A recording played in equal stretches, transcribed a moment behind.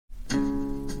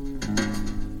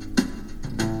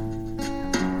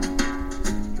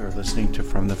listening to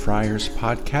From the Friars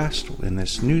podcast. In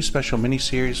this new special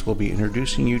mini-series, we'll be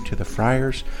introducing you to the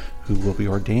friars who will be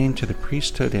ordained to the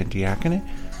priesthood and diaconate.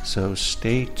 So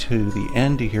stay to the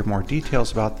end to hear more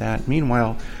details about that.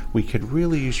 Meanwhile, we could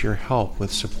really use your help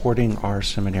with supporting our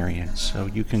seminarians. So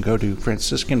you can go to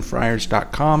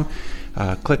franciscanfriars.com,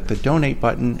 click the donate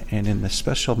button, and in the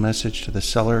special message to the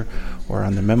seller or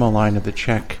on the memo line of the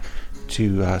check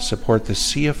to support the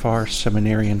CFR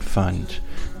Seminarian Fund.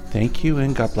 Thank you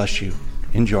and God bless you.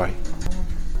 Enjoy.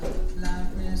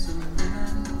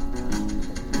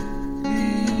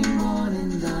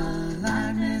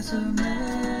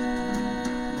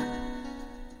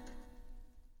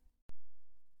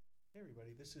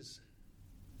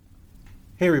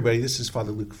 Hey everybody, this is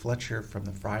Father Luke Fletcher from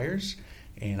the Friars,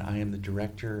 and I am the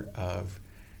Director of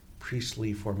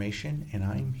Priestly Formation, and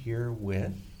I'm here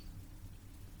with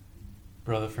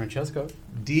Brother Francesco.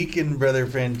 Deacon Brother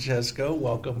Francesco.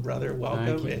 Welcome, brother.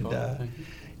 Welcome. Thank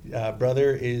you.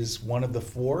 Brother is one of the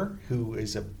four who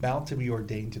is about to be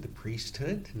ordained to the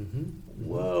priesthood. Mm-hmm.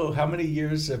 Whoa, how many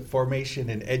years of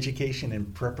formation and education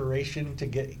and preparation to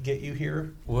get you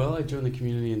here? Well, I joined the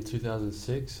community in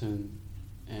 2006 and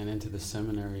into the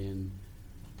seminary in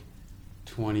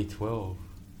 2012.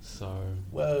 So,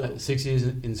 whoa, 6 years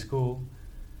in school.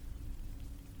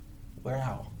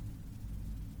 Wow.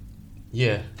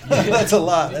 Yeah. That's a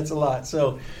lot.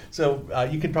 So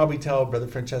you can probably tell Brother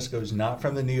Francesco is not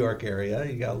from the New York area.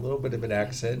 You got a little bit of an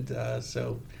accent.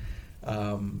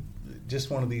 Just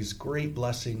one of these great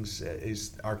blessings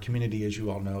is our community, as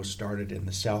you all know, started in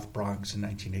the South Bronx in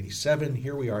 1987.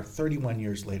 Here we are 31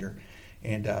 years later.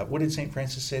 And what did St.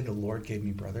 Francis say? The Lord gave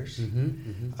me brothers.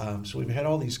 Mm-hmm, mm-hmm. So we've had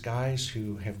all these guys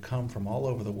who have come from all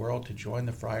over the world to join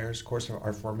the Friars. Of course,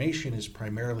 our formation is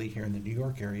primarily here in the New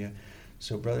York area.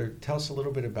 So, brother, tell us a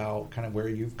little bit about kind of where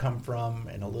you've come from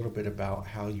and a little bit about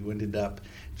how you ended up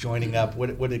joining up.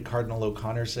 What did Cardinal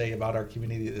O'Connor say about our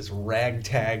community, this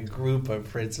ragtag group of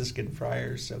Franciscan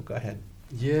friars? So go ahead.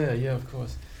 Yeah, of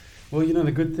course. Well,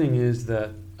 the good thing is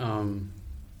that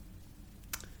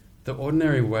the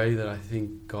ordinary way that I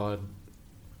think God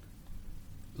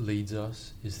leads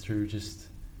us is through just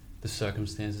the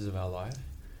circumstances of our life.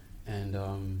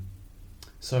 And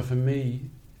so for me,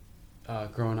 I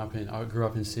grew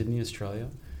up in Sydney, Australia,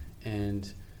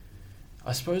 and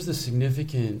I suppose the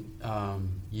significant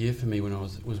year for me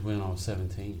was when I was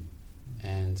 17,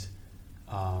 and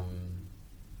I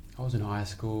was in high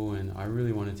school, and I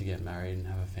really wanted to get married and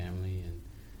have a family,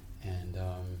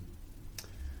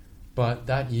 but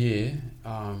that year,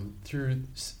 through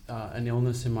an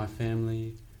illness in my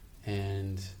family,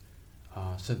 and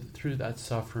so through that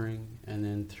suffering, and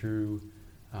then through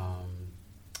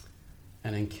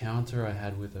an encounter I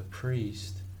had with a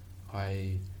priest,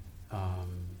 I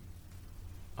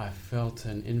felt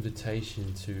an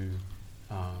invitation to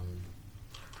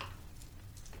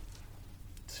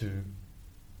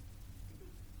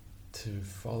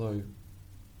follow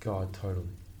God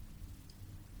totally.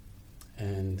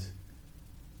 And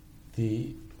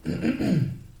the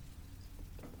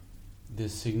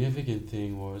significant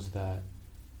thing was that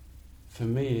for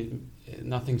me,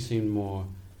 nothing seemed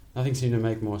to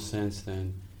make more sense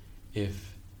than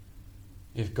if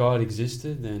God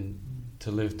existed, then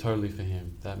to live totally for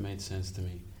Him. That made sense to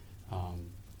me.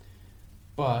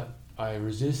 But I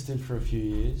resisted for a few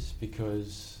years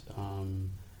because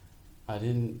I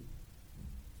didn't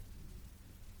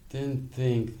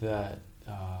think that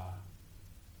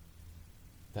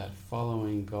that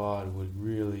following God would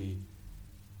really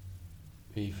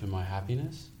be for my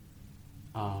happiness.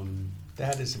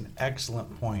 That is an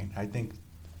excellent point. I think,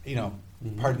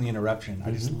 Mm-hmm. Pardon the interruption. Mm-hmm.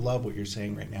 I just love what you're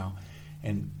saying right now.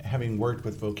 And having worked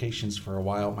with vocations for a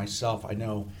while myself, I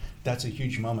know that's a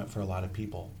huge moment for a lot of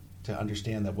people to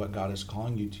understand that what God is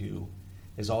calling you to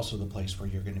is also the place where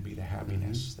you're going to be the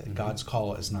happiness. Mm-hmm. That God's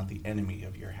call is not the enemy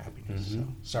of your happiness. Mm-hmm. So,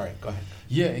 sorry, go ahead.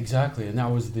 Yeah, exactly. And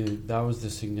that was the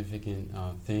significant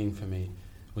thing for me.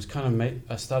 Was kind of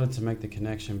I started to make the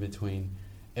connection between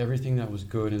everything that was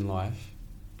good in life,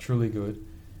 truly good,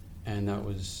 and that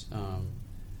was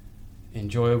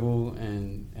enjoyable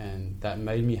and that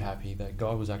made me happy, that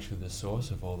God was actually the source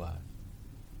of all that.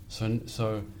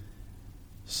 So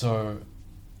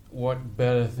what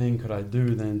better thing could I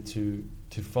do than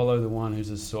to follow the one who's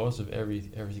the source of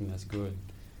everything that's good?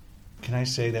 Can I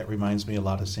say that reminds me a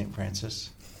lot of St. Francis?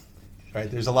 Right,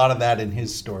 there's a lot of that in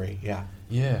his story. Yeah.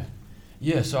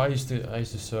 So I used to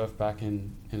surf back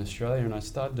in Australia, and I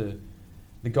started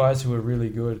the guys who were really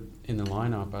good in the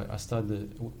lineup. I started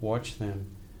to watch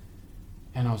them,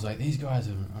 and I was like, these guys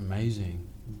are amazing,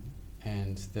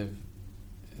 and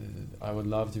I would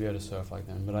love to be able to surf like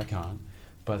them, but I can't.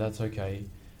 But that's okay.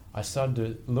 I started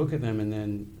to look at them and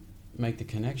then make the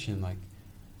connection, like,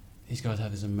 these guys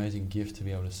have this amazing gift to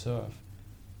be able to surf,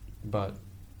 but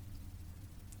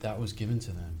that was given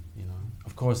to them, you know.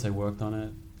 Of course, they worked on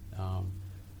it,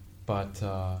 but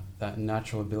that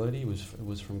natural ability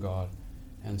was from God.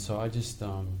 And so I just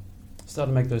started to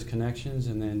make those connections,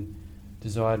 and then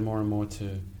desired more and more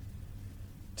to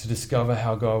discover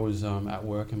how God was at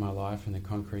work in my life, and the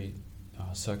concrete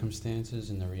circumstances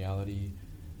and the reality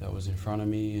that was in front of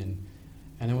me, and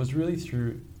it was really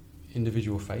through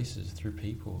individual faces, through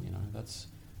people, you know. That's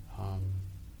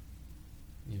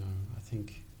you know, I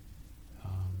think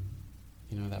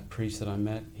you know, that priest that I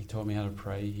met, he taught me how to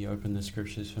pray. He opened the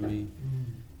scriptures for me.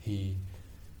 He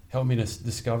helped me to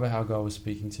discover how God was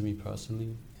speaking to me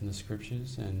personally in the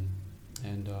scriptures, and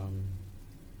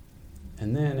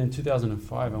then in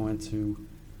 2005 I went to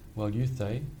World Youth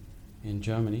Day in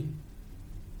Germany,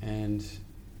 and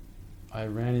I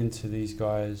ran into these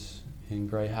guys in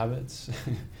grey habits.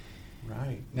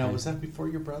 Right. Now, was that before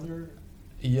your brother?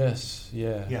 Yes,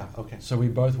 yeah. Yeah, okay. So we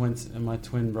both went, and my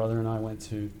twin brother and I went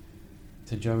to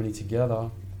Germany together,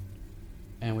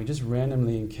 and we just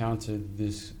randomly encountered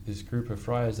this group of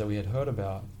friars that we had heard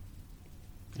about,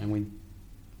 and we...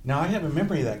 Now, I have a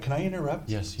memory of that. Can I interrupt?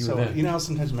 Yes, you were there. You know how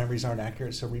sometimes memories aren't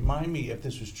accurate, so remind me if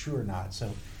this was true or not.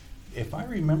 So, if I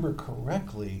remember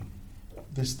correctly,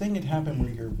 this thing had happened where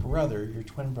your brother, your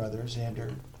twin brother,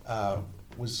 Xander,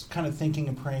 was kind of thinking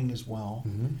and praying as well.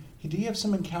 Mm-hmm. Did he have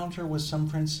some encounter with some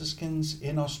Franciscans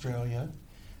in Australia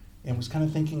and was kind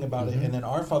of thinking about it? And then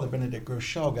our father, Benedict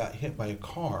Groeschel, got hit by a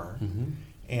car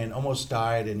and almost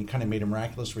died, and he kind of made a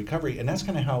miraculous recovery. And that's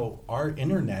kind of how our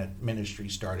internet ministry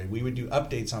started. We would do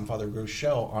updates on Father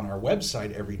Groeschel on our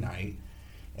website every night,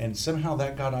 and somehow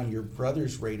that got on your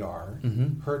brother's radar.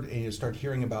 Heard, and you start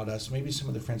hearing about us. Maybe some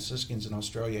of the Franciscans in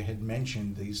Australia had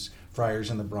mentioned these friars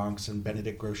in the Bronx and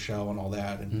Benedict Groeschel and all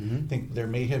that, and I think there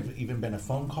may have even been a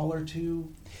phone call or two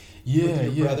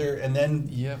with your brother, and then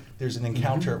there's an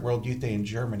encounter at World Youth Day in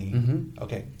Germany.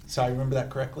 Okay, so I remember that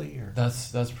correctly? Or?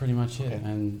 That's pretty much it.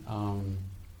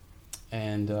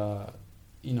 And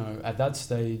you know, at that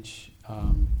stage,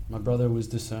 my brother was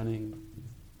discerning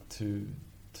to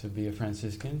be a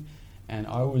Franciscan, and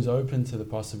I was open to the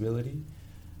possibility.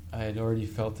 I had already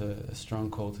felt a strong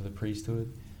call to the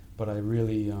priesthood, but I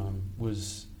really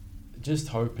was just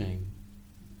hoping,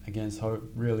 against hope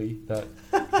really, that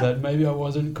maybe I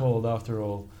wasn't called after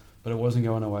all, but it wasn't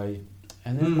going away.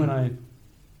 And then when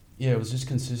it was just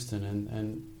consistent,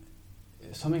 and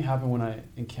something happened when I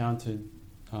encountered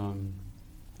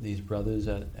these brothers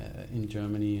in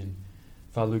Germany, and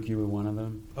Father Luke, you were one of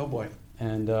them. Oh boy.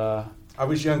 And I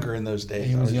was younger in those days.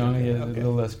 He was younger, a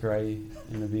little less grey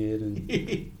in the beard,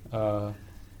 and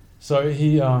so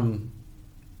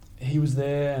he was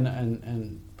there,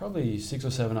 and probably 6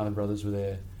 or 7 other brothers were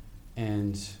there,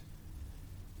 and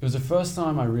it was the first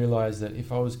time I realized that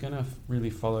if I was going to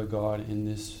really follow God in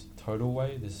this total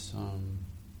way, this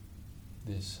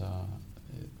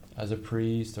as a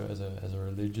priest or as a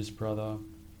religious brother,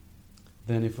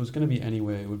 then if it was going to be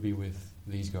anywhere, it would be with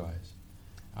these guys.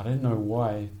 I didn't know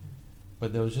why,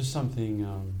 but there was just something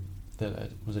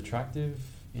that was attractive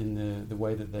in the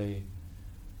way that they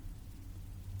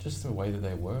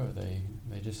were.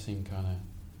 They just seemed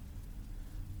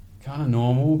kind of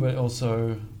normal, but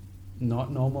also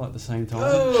not normal at the same time.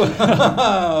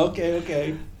 Oh,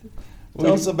 okay.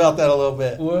 Tell us about that a little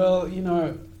bit. Well, you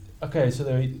know, okay, so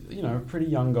they're, you know, pretty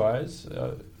young guys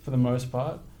for the most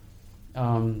part.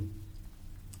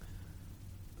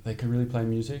 They could really play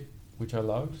music, which I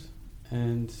loved,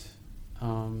 and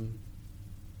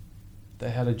they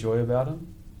had a joy about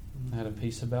them. They had a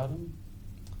peace about them,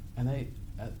 and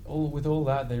with all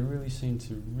that, they really seemed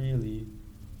to really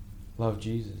love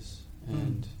Jesus.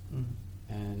 And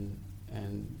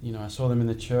you know, I saw them in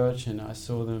the church, and I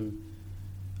saw them.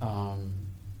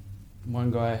 One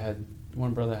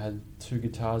brother had 2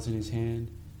 guitars in his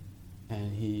hand,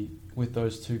 and with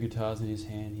those 2 guitars in his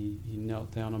hand, he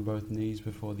knelt down on both knees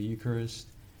before the Eucharist,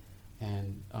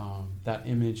 and that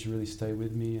image really stayed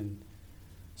with me. And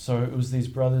so it was these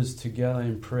brothers together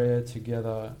in prayer,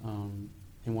 together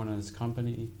in one another's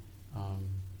company,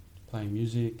 playing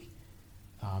music,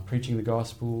 preaching the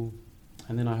gospel,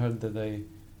 and then I heard that they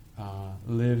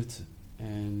lived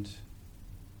and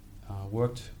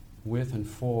worked with and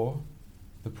for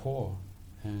the poor,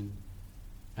 and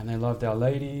they loved Our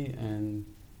Lady, and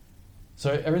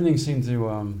so everything seemed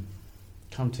to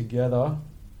come together.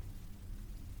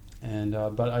 And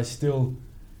but I still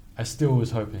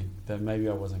was hoping that maybe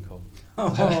I wasn't called.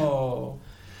 Oh,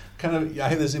 kind of. I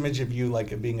have this image of you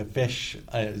like being a fish.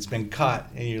 It's been caught,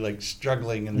 and you're like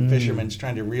struggling, and the fisherman's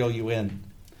trying to reel you in.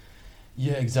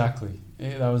 Yeah, exactly.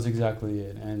 That was exactly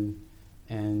it. And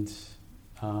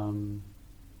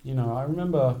I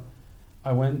remember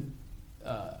I went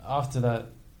after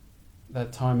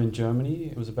that time in Germany.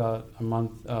 It was about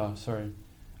a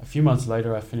few months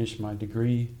later. I finished my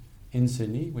degree in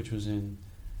Sydney, which was in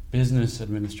business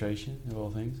administration, of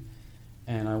all things.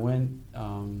 And I went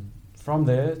from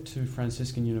there to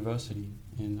Franciscan University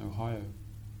in Ohio,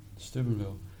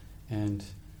 Steubenville, and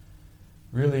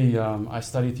really, I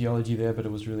studied theology there, but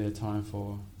it was really a time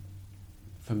for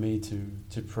me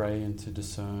to pray and to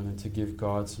discern and to give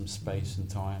God some space and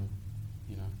time,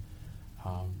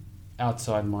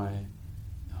 outside my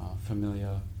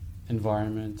familiar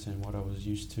environment and what I was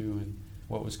used to and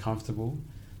what was comfortable,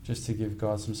 just to give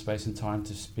God some space and time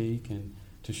to speak and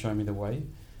to show me the way.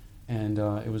 And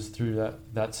it was through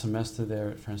that semester there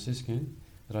at Franciscan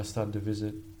that I started to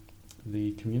visit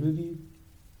the community.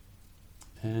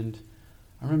 And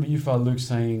I remember you, Father Luke,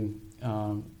 saying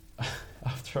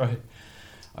after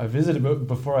I visited, but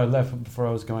before I left, before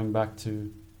I was going back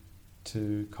to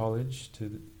college,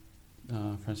 to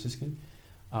Franciscan,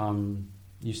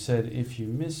 you said if you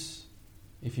miss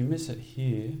it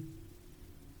here,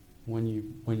 when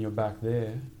you're back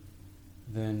there,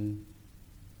 then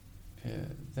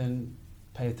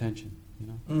pay attention,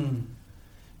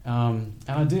 And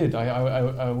I did.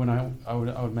 I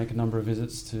would make a number of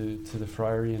visits to the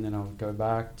friary, and then I would go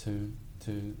back to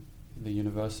the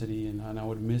university, and I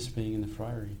would miss being in the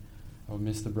friary. I would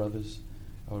miss the brothers.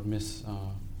 I would miss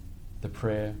the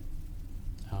prayer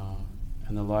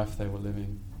and the life they were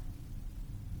living.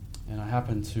 And I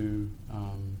happened to,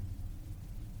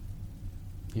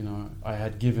 I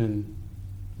had given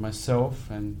myself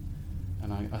and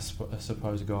I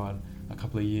suppose God a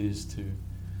couple of years to,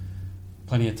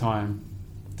 plenty of time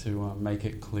to make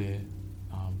it clear,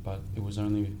 but it was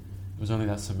only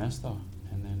that semester,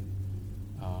 and then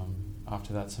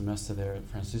after that semester there at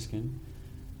Franciscan,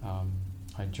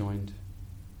 I joined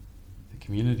the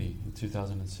community in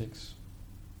 2006.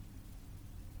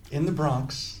 In the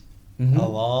Bronx, Mm-hmm. a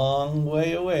long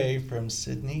way away from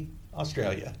Sydney,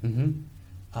 Australia.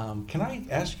 Mm-hmm. Can I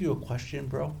ask you a question,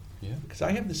 bro? Yeah. Because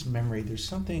I have this memory. There's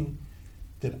something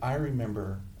that I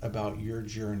remember about your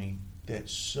journey that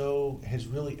so has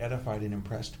really edified and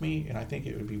impressed me, and I think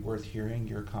it would be worth hearing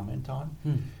your comment on.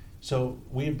 So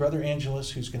we have Brother Angelus,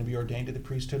 who's going to be ordained to the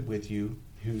priesthood with you,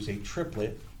 who's a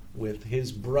triplet with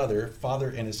his brother,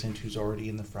 Father Innocent, who's already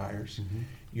in the Friars. Mm-hmm.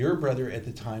 Your brother at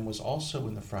the time was also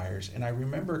in the Friars, and I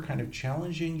remember kind of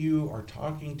challenging you or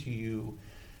talking to you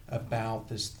about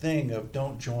this thing of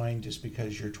don't join just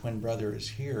because your twin brother is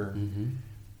here. Mm-hmm.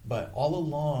 But all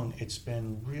along, it's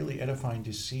been really edifying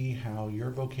to see how your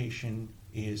vocation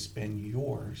has been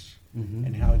yours, Mm-hmm.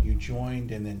 and how you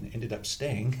joined and then ended up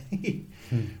staying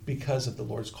because of the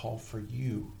Lord's call for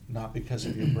you, not because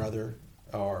of your brother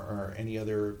or any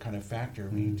other kind of factor.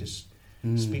 Will you just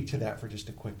speak to that for just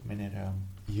a quick minute?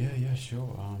 Yeah,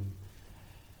 sure.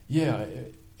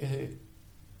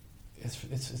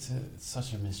 It's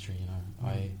such a mystery,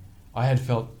 I had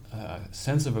felt a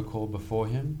sense of a call before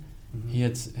him. Mm-hmm.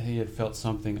 He had felt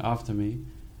something after me,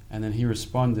 and then he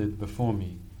responded before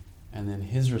me, and then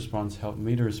his response helped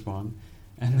me to respond,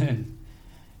 and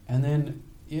then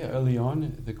early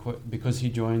on, because he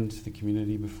joined the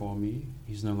community before me,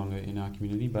 he's no longer in our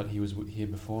community, but he was here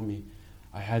before me.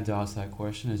 I had to ask that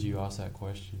question, as you asked that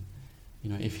question.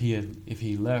 If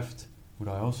he left, would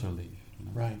I also leave?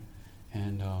 Right.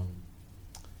 And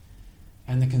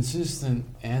the consistent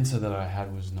answer that I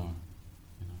had was no.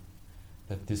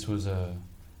 That this was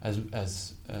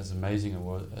as amazing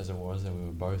as it was that we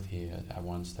were both here at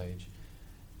one stage.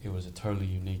 It was a totally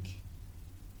unique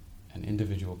and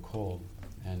individual call,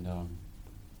 and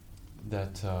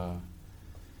that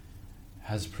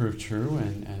has proved true.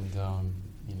 And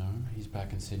he's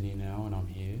back in Sydney now, and I'm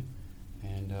here,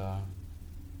 and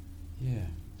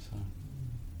so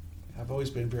I've always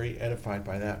been very edified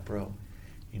by that, bro.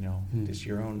 Just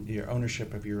your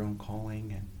ownership of your own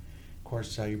calling, and of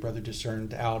course your brother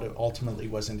discerned out it ultimately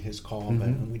wasn't his call, Mm-hmm.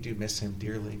 but we do miss him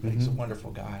dearly. But he's a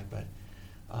wonderful guy. But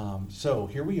so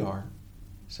here we are.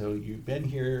 So you've been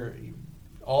here,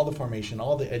 all the formation,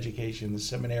 all the education, the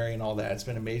seminary, and all that. It's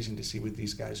been amazing to see what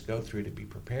these guys go through to be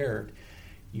prepared.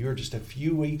 You're just a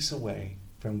few weeks away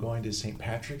from going to St.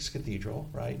 Patrick's Cathedral,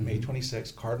 right? Mm-hmm. May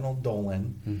 26th, Cardinal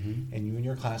Dolan, Mm-hmm. and you and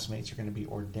your classmates are going to be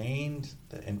ordained,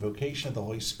 the invocation of the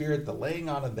Holy Spirit, the laying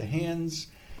on of the hands.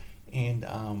 And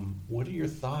what are your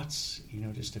thoughts,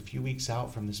 just a few weeks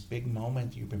out from this big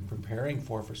moment you've been preparing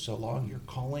for so long, your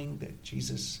calling, that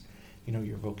Jesus,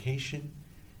 your vocation?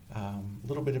 A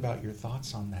little bit about your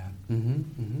thoughts on that. Mm-hmm.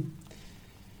 Mm-hmm.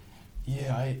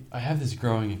 I have this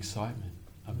growing excitement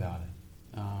about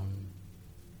it.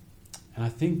 And I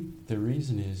think the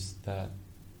reason is that,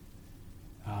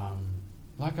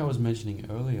 like I was mentioning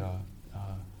earlier,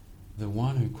 the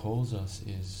one who calls us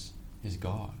is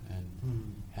God,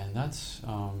 and that's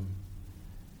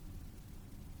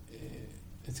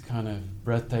it's kind of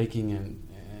breathtaking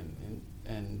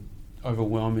and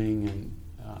overwhelming and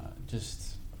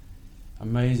just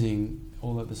amazing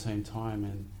all at the same time.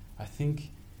 And I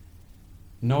think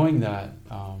knowing that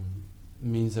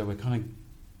means that we're kind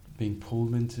of being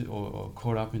pulled into or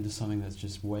caught up into something that's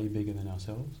just way bigger than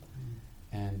ourselves,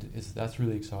 and that's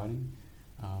really exciting.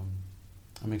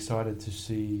 I'm excited to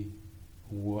see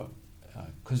what,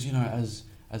 because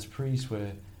as priests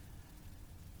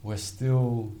we're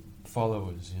still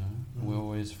followers, we're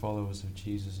always followers of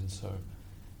Jesus, and so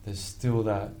there's still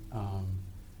that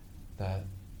that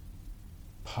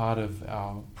part of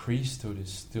our priesthood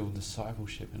is still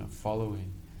discipleship and a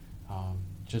following,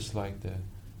 just like the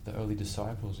early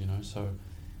disciples, So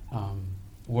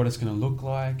what it's going to look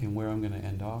like and where I'm going to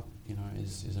end up,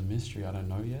 is a mystery. I don't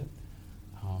know yet,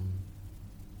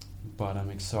 but I'm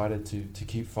excited to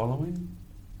keep following.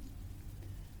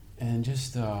 And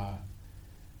just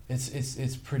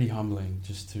it's pretty humbling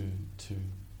just to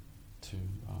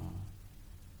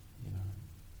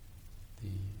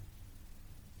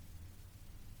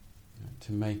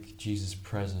to make Jesus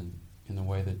present in the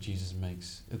way that Jesus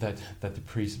makes that the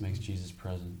priest makes Jesus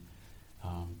present,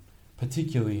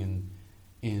 particularly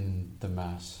in the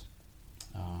Mass,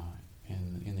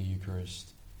 in the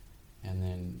Eucharist, and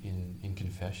then in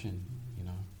confession,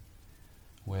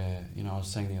 where I was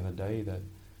saying the other day that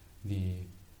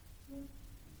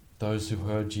those who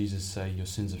heard Jesus say your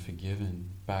sins are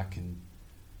forgiven back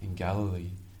in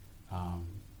Galilee,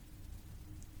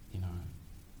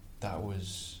 that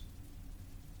was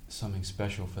something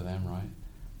special for them, right?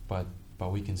 But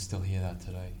we can still hear that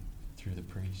today through the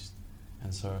priest,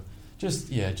 and so just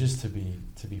to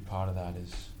be part of that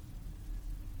is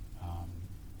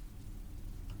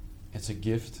it's a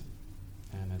gift,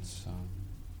 and it's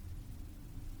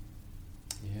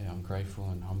I'm grateful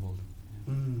and humbled.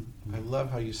 I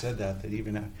love how you said that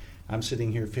even I'm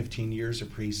sitting here 15 years a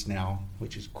priest now,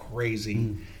 which is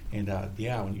crazy. And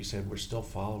when you said we're still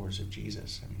followers of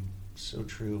Jesus, I mean, so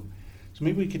true. So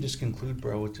maybe we could just conclude,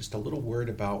 bro, with just a little word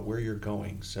about where you're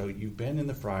going. So you've been in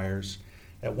the Friars.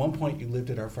 At one point you lived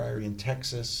at our friary in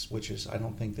Texas, which is, I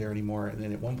don't think there anymore. And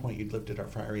then at one point you lived at our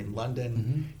friary in London.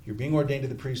 Mm-hmm. You're being ordained to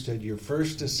the priesthood. Your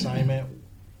first assignment,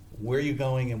 where are you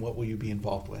going and what will you be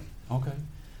involved with? Okay.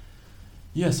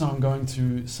 Yeah, so I'm going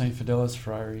to St. Fidelis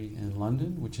Friary in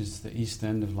London, which is the east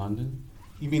end of London.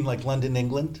 You mean like London,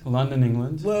 England? London,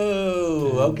 England.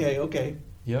 Whoa, okay.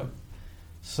 Yep.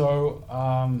 So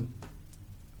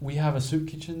we have a soup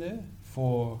kitchen there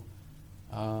for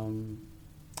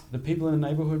the people in the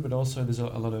neighbourhood, but also there's a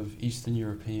lot of Eastern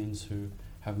Europeans who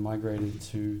have migrated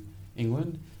to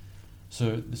England.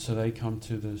 So they come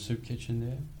to the soup kitchen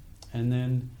there. And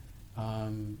then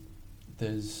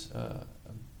there's a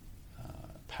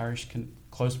parish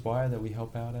close by that we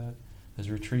help out at. There's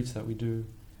retreats that we do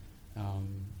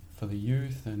for the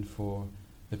youth and for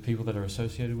the people that are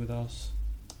associated with us.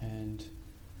 And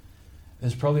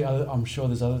there's probably I'm sure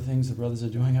there's other things the brothers are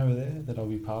doing over there that I'll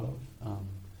be part of.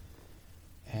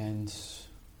 And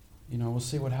we'll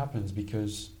see what happens,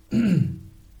 because the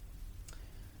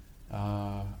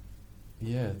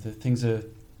things are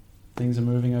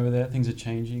moving over there. Things are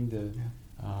changing.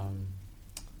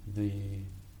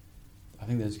 I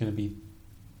think there's going to be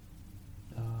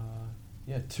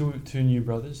two new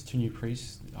brothers, two new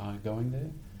priests going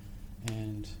there,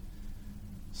 and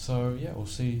so we'll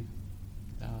see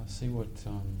what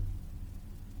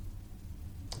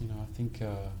I think.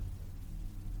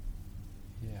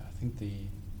 I think the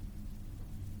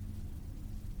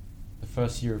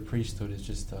first year of priesthood is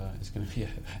just is going to be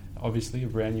obviously a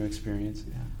brand new experience,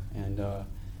 and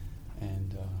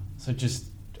so just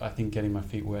I think getting my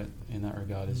feet wet in that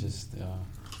regard is just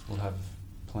we'll have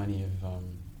plenty of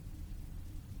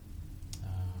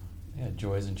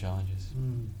joys and challenges.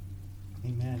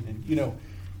 Amen. And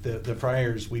the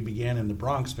friars, we began in the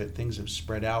Bronx, but things have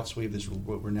spread out. So we have this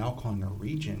what we're now calling a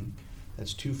region.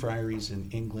 That's 2 friaries in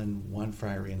England, 1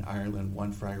 friary in Ireland,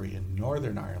 1 friary in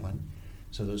Northern Ireland.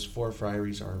 So those 4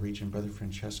 friaries are a region. Father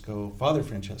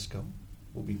Francesco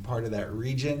will be part of that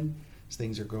region as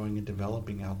things are growing and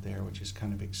developing out there, which is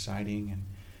kind of exciting. And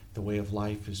the way of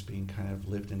life is being kind of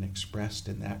lived and expressed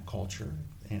in that culture.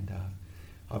 And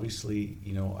obviously,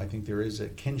 I think there is a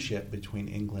kinship between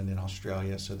England and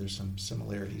Australia, so there's some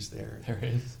similarities there. There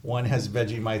is. One has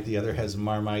Vegemite, the other has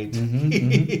Marmite.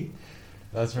 Mm-hmm.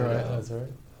 That's right. That's right.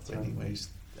 But anyways,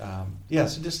 so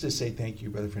just to say thank you,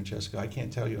 Brother Francesco. I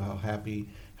can't tell you how happy,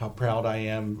 how proud I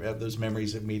am of those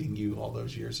memories of meeting you all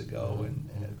those years ago and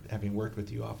having worked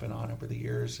with you off and on over the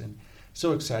years, and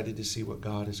so excited to see what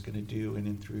God is going to do in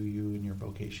and through you and your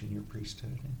vocation, your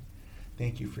priesthood. And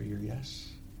thank you for your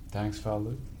yes. Thanks, Father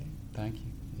Luke. Okay. Thank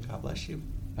you. God bless you.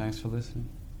 Thanks for listening.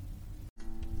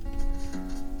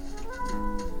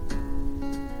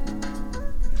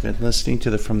 You've been listening to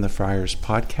the From the Friars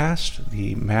podcast.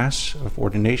 The Mass of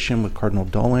Ordination with Cardinal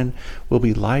Dolan will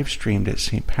be live streamed at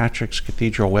St. Patrick's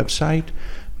Cathedral website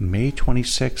May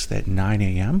 26th at 9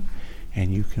 a.m.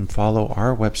 And you can follow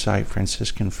our website,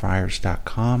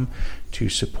 franciscanfriars.com, to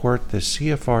support the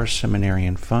CFR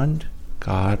Seminarian Fund.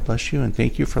 God bless you, and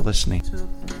thank you for listening.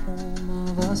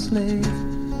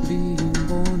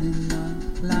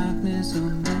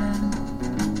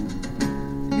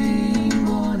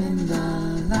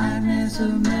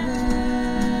 Of man.